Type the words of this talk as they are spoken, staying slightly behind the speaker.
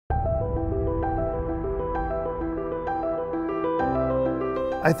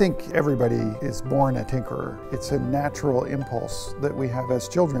I think everybody is born a tinkerer. It's a natural impulse that we have as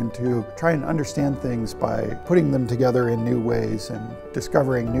children to try and understand things by putting them together in new ways and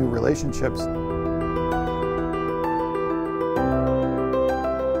discovering new relationships.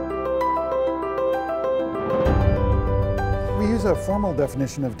 We use a formal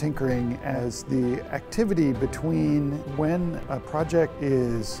definition of tinkering as the activity between when a project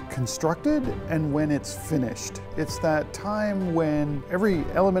is constructed and when it's finished. It's that time when every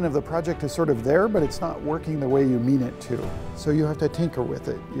element of the project is sort of there, but it's not working the way you mean it to. So you have to tinker with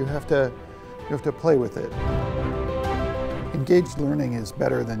it. You have to play with it. Engaged learning is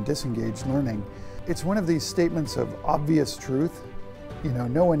better than disengaged learning. It's one of these statements of obvious truth. You know,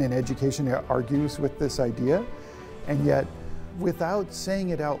 no one in education argues with this idea, and yet without saying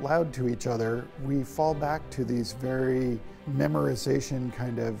it out loud to each other, we fall back to these very memorization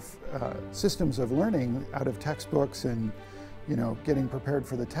kind of systems of learning out of textbooks and, you know, getting prepared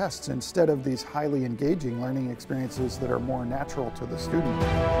for the tests instead of these highly engaging learning experiences that are more natural to the student.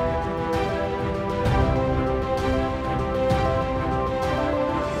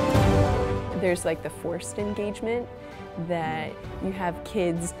 There's like the forced engagement that you have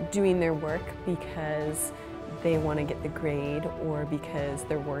kids doing their work because they want to get the grade or because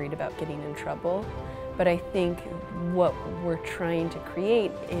they're worried about getting in trouble. But I think what we're trying to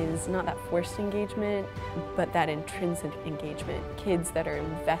create is not that forced engagement, but that intrinsic engagement. Kids that are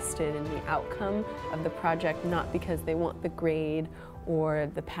invested in the outcome of the project, not because they want the grade or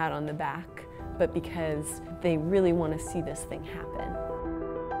the pat on the back, but because they really want to see this thing happen.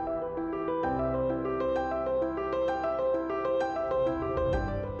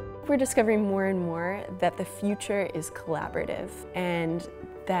 We're discovering more and more that the future is collaborative and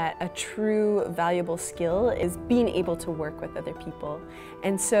that a true valuable skill is being able to work with other people.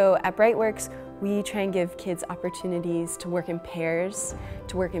 And so at Brightworks, we try and give kids opportunities to work in pairs,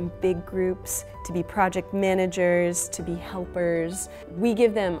 to work in big groups, to be project managers, to be helpers. We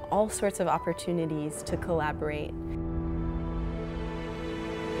give them all sorts of opportunities to collaborate.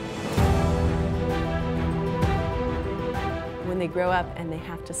 When they grow up and they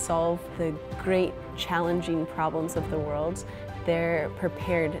have to solve the great challenging problems of the world, they're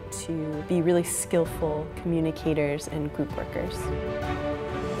prepared to be really skillful communicators and group workers.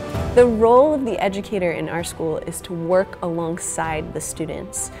 The role of the educator in our school is to work alongside the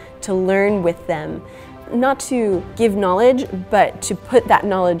students, to learn with them, not to give knowledge, but to put that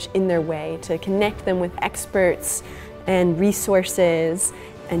knowledge in their way, to connect them with experts and resources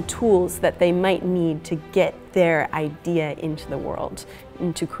and tools that they might need to get their idea into the world,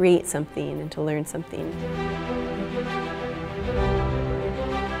 and to create something and to learn something.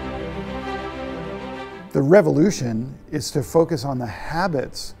 The revolution is to focus on the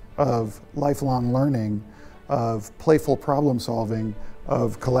habits of lifelong learning, of playful problem solving,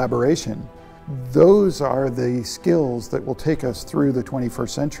 of collaboration. Those are the skills that will take us through the 21st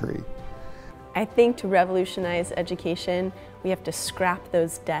century. I think to revolutionize education, we have to scrap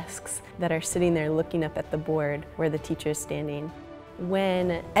those desks that are sitting there looking up at the board where the teacher's standing.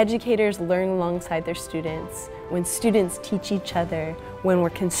 When educators learn alongside their students, when students teach each other, when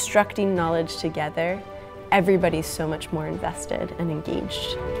we're constructing knowledge together, everybody's so much more invested and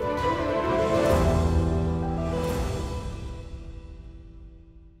engaged.